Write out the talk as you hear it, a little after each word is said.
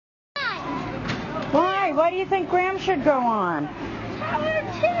Freddie, why do you think Graham should go on? Tower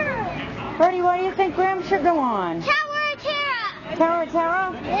of Terror. Freddie, why do you think Graham should go on? Tower of Terror. Tower of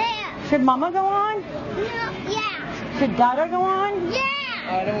Terror? Yeah. Should Mama go on? No, yeah. Should Dada go on? Yeah.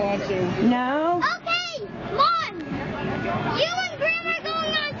 I don't want to. No? Okay, Mom. You and Graham are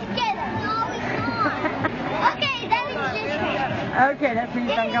going on together. No, we can't. Okay, that means just me. Okay, that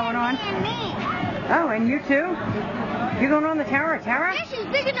means I'm going on. And me. Oh, and you too? You going on the Tower of Terror? Yeah, she's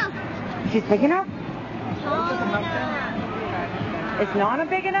big enough. She's big enough? Oh, Is Nana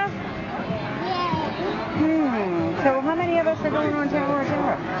big enough? yeah. So how many of us are going on Tower of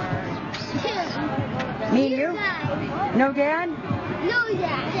Terror? Two. Me and you? Guys. No Dad? No,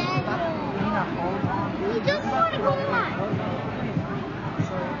 Dad. We just want to go on.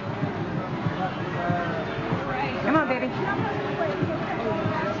 Come on, baby.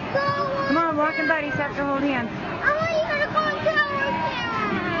 Come on, walking buddies have to hold hands. I want you to go on Tower of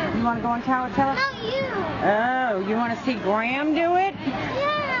Terror. You want to go on Tower of Terror? Not you. Oh, you want to see Graham do it?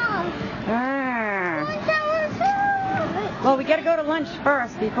 Yeah. Ah. On Tower of Terror. Well, we got to go to lunch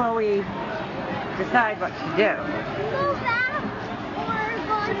first before we decide what to do. Go back or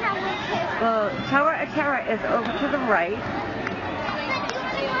go on Tower of Terror. Well, Tower of Terror is over to the right. But do you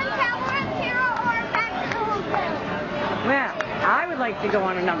want to go on Tower of Terror or back to the hotel? Well, I would like to go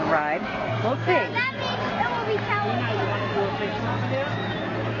on another ride. We'll see. That